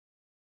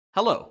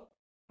Hello.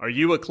 Are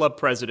you a club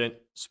president,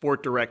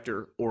 sport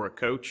director, or a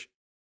coach?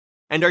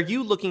 And are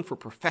you looking for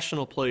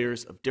professional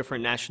players of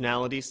different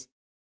nationalities?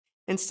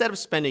 Instead of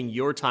spending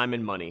your time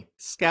and money,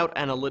 Scout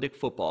Analytic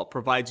Football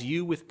provides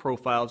you with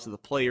profiles of the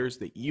players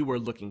that you are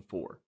looking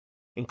for,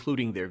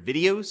 including their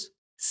videos,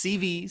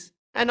 CVs,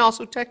 and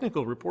also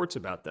technical reports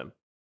about them.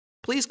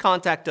 Please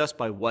contact us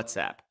by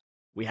WhatsApp.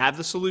 We have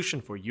the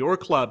solution for your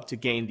club to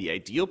gain the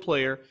ideal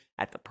player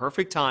at the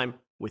perfect time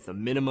with the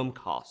minimum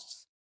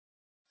costs.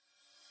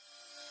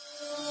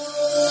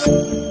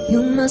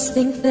 You must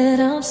think that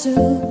I'm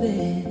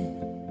stupid.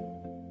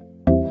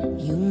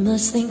 You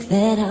must think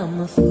that I'm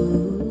a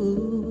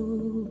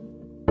fool.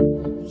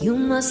 You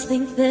must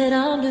think that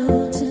I'm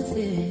new to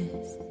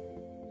this,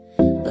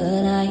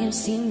 but I have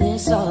seen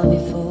this all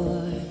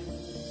before.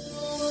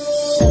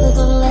 Never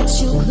gonna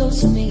let you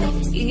close to me,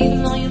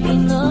 even though you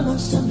mean the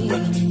most to me.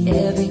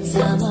 Every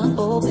time I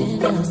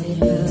open up it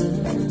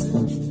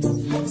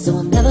hurts. So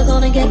I'm never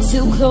gonna get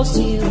too close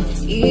to you,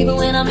 even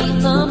when I mean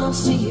the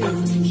most to you,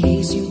 in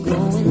case you go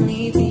and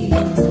leave me in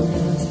the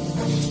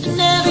lurch. And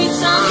every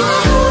time you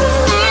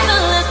hurt me, the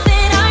less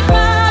that I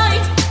cry.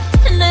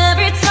 And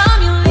every time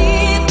you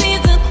leave me,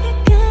 the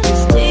quicker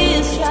these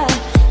tears dry.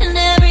 And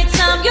every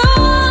time you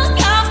walk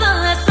out, the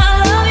less I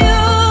love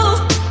you.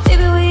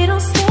 Baby, we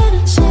don't stand a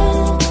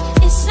chance.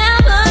 It's sad,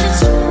 but it's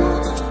true.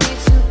 I'm way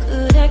too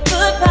good at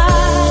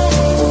goodbye.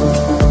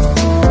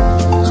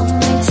 I'm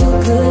way too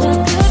good at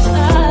goodbye.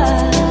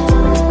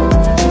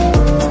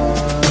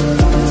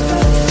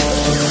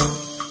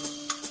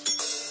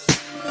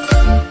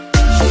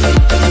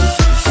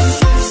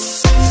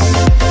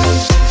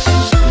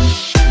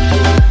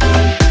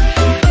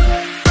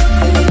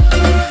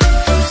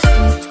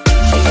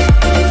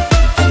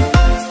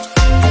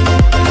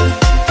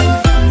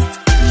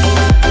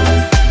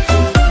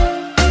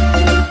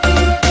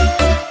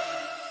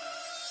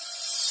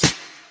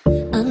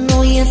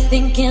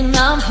 Thinking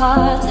I'm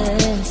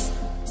heartless.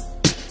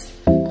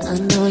 I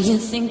know you're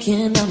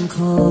thinking I'm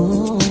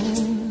cold.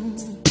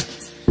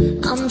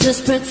 I'm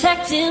just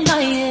protecting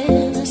my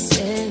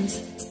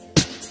innocence.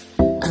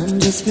 I'm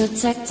just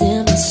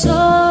protecting my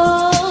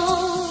soul.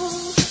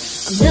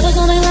 I'm never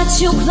gonna let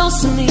you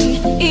close to me,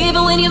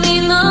 even when you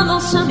mean the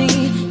most to me.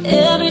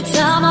 Every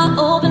time I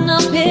open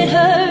up it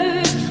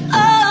hurts.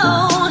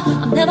 Oh,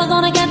 I'm never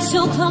gonna get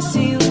too close to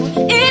you,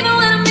 even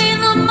when I mean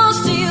the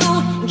most to you,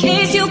 in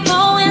case you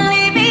go and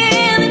leave me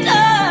in the dirt.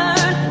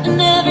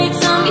 And every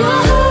time you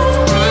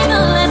hurt me, the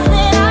less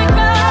that I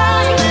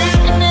cry.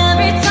 And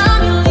every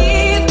time you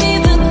leave me,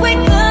 the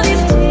quicker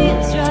these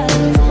tears dry.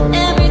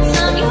 Every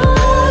time you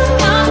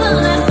walk out, the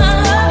less I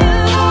love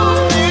you.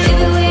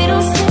 Baby, we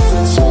don't stand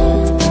a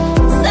chance.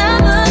 Sad,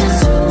 but it's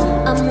true.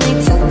 I'm way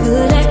too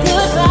good at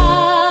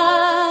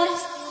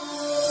goodbyes.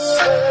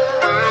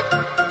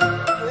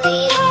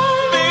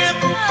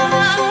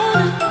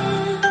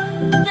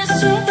 Let's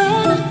try that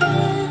again.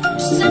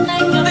 Just a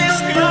night of this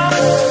girl.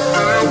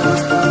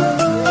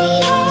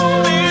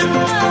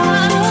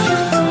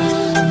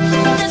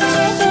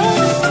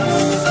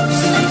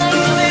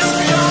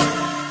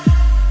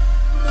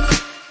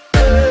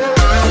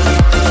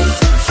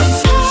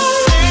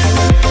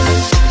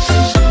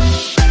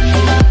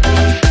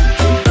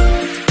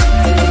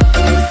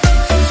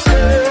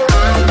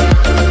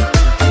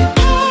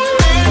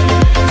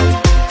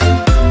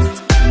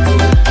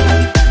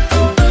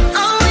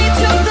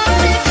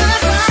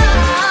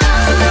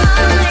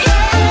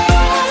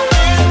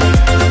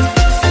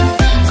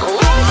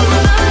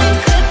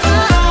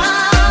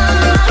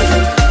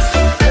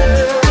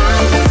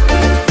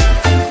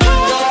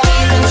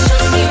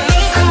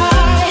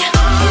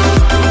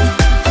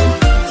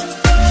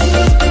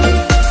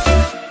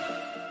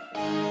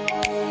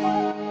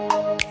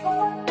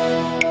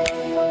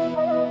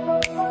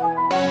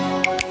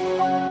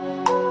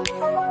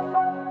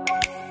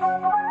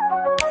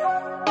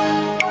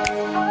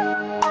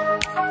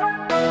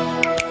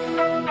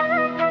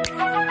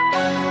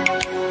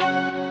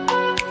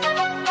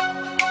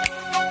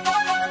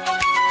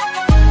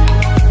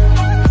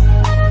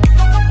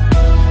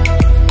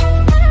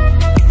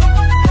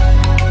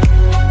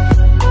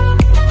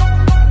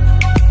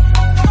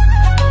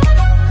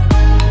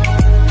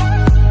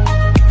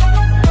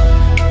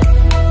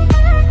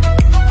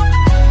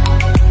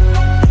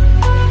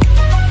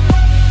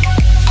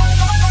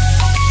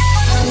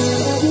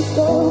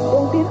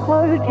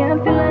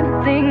 Can't feel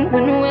anything.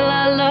 When will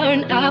I learn?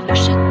 I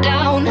push it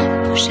down,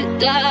 push it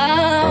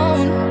down.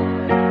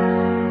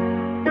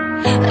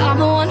 I'm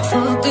the one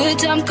for a good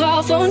time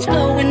call, phone's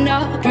blowing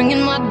up,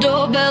 ringing my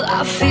doorbell.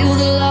 I feel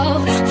the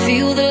love,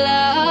 feel the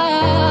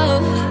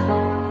love.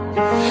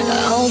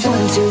 Oh,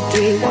 1, 2,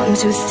 3, 1,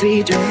 2,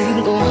 3,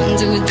 drink. 1,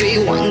 2, 3,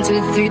 1,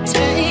 2, 3,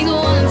 drink.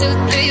 1, 2,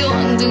 3,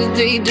 1, 2,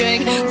 3,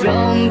 drink.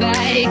 Throw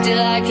back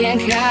till I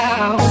can't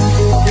count. 1,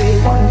 2,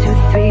 3, 1, 2,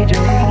 3,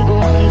 drink.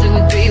 1,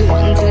 2, 3,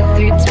 1, 2,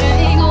 3,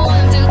 drink.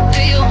 1, 2,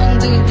 3, 1,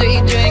 2, 3,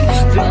 drink.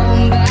 Throw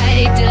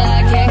back till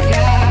I can't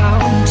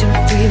count. 1, 2,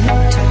 3,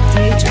 1, 2,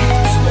 3, drink.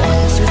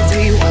 1, 2,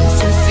 3, 1,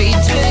 2, 3,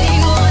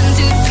 drink. 1,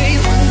 2, 3,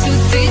 1, 2,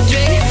 3,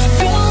 drink.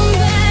 Throw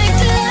back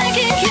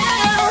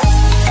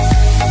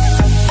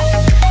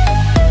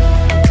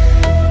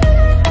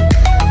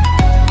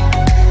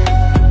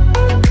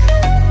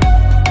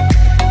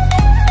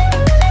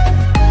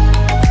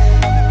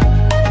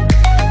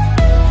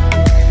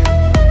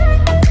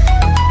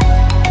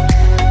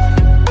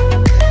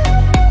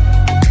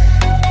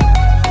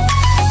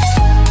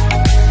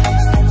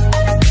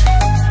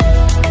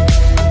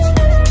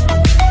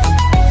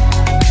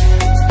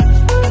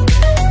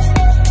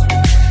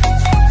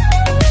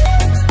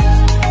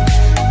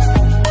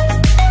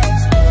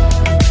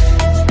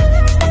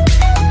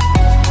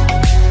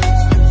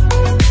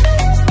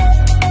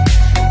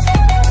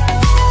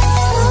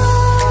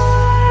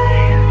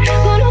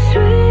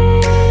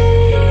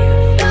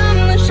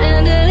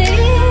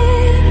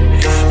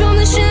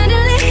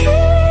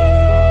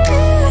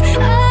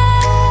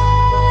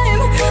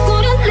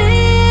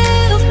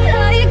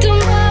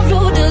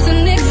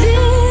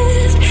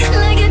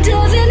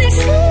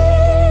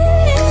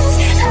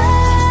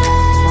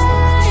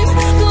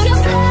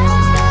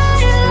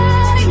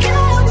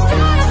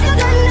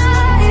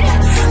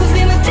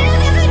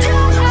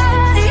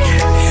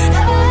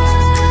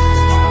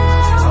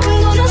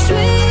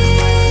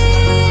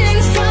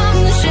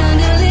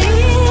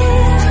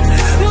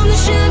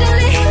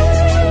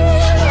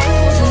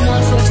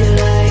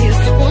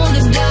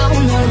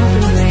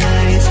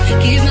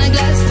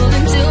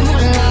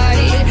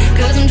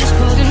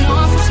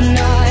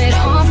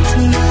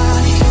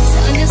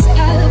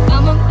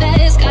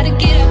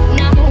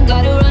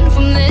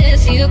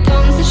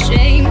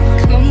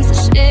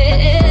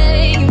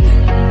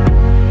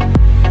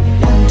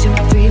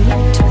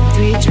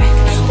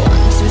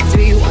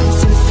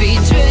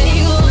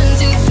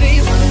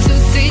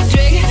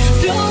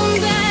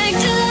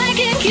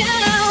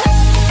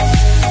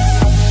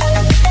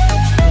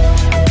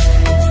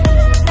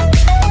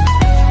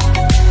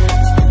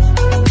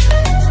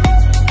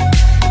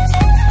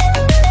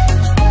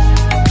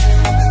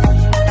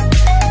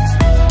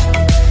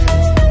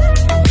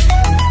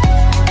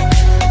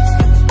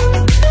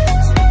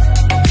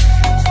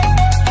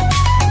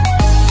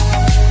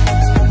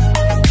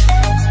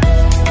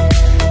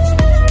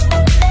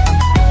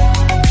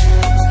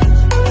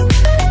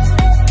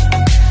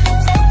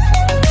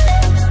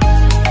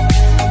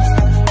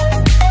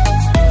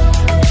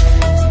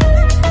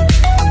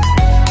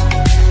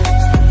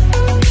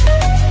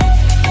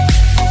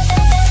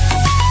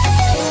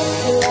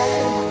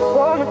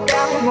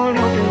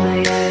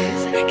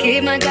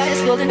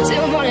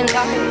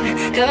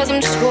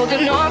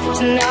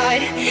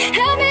side.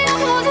 Help me,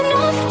 I'm holding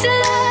on to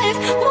life.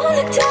 Won't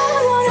look down,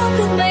 won't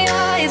open my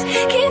eyes.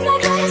 Keep my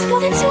glass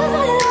pulled into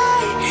my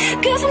light,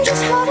 'cause I'm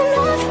just holding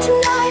on for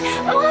tonight,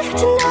 on for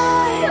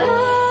tonight.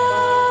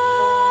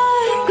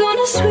 I'm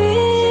gonna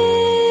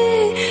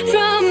swing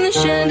from the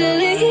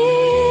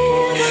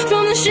chandelier,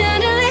 from the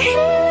chandelier.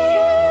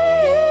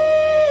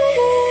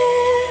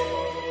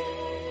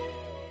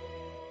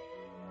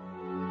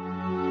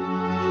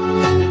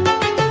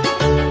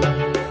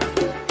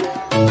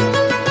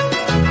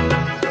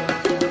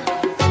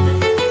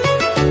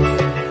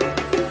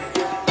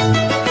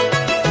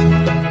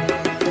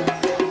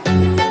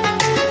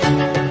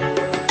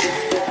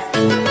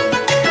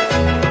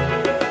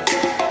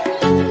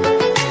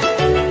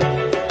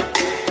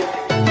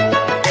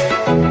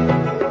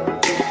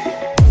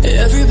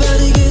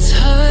 Everybody gets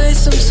high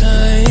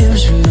sometimes,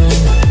 you know.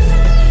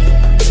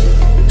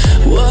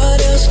 What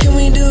else can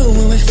we do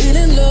when we're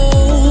feeling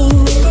low?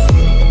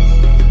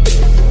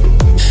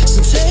 So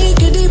take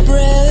a deep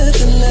breath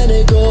and let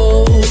it go.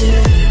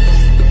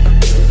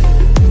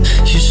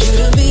 You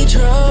shouldn't be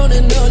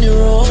drowning on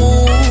your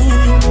own.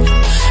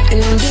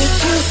 And if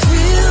you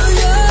feel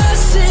you're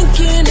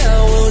sinking, I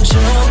will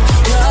jump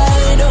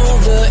right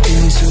over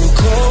into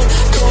cold,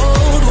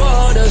 cold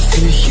water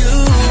for you.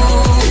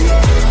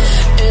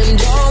 And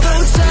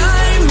although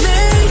time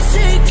may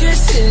take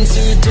us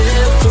into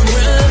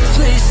different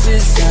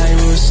places, I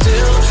will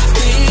still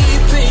be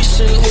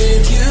patient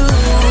with you.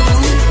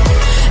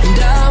 And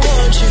I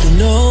want you to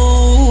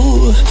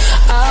know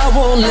I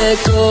won't let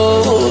go.